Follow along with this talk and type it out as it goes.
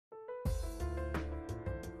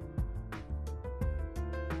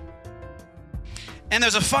And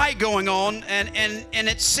there's a fight going on, and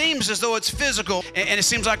it seems as though it's physical. And it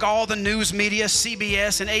seems like all the news media,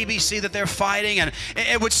 CBS and ABC, that they're fighting. And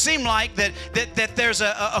it would seem like that there's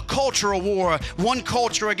a cultural war, one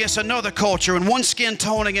culture against another culture, and one skin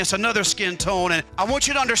tone against another skin tone. And I want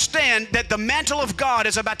you to understand that the mantle of God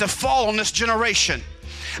is about to fall on this generation.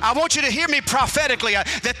 I want you to hear me prophetically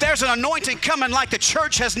that there's an anointing coming like the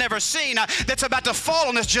church has never seen that's about to fall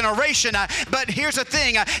on this generation. But here's the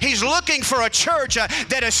thing, he's looking for a church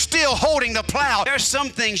that is still holding the plow. There's some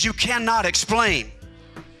things you cannot explain.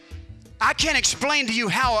 I can't explain to you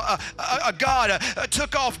how a God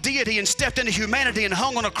took off deity and stepped into humanity and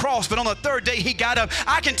hung on a cross, but on the third day he got up.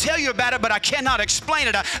 I can tell you about it, but I cannot explain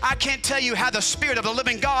it. I can't tell you how the Spirit of the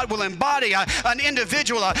living God will embody an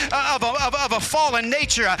individual of a fallen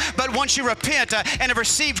nature. But once you repent and have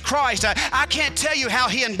received Christ, I can't tell you how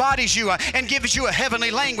he embodies you and gives you a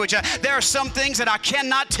heavenly language. There are some things that I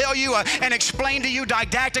cannot tell you and explain to you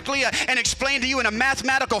didactically and explain to you in a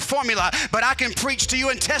mathematical formula, but I can preach to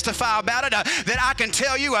you and testify about it, that I can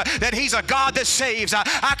tell you that he's a God that saves.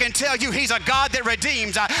 I can tell you he's a God that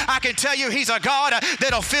redeems. I can tell you he's a God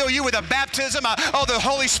that'll fill you with the baptism of the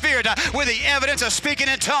Holy Spirit with the evidence of speaking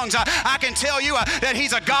in tongues. I can tell you that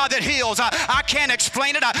he's a God that heals. I can't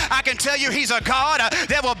explain it. I can tell you he's a God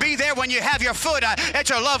that will be there when you have your foot at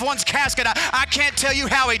your loved one's casket. I can't tell you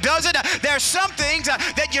how he does it. There's some things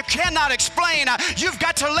that you cannot explain. You've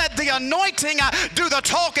got to let the anointing do the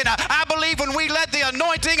talking. I believe when we let the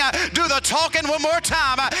anointing do the talking one more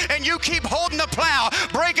time, and you keep holding the plow,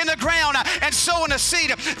 breaking the ground, and sowing a seed,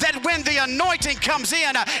 that when the anointing comes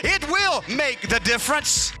in, it will make the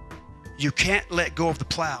difference. You can't let go of the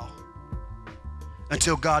plow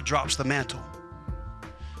until God drops the mantle,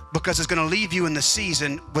 because it's going to leave you in the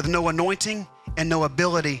season with no anointing and no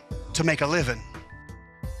ability to make a living.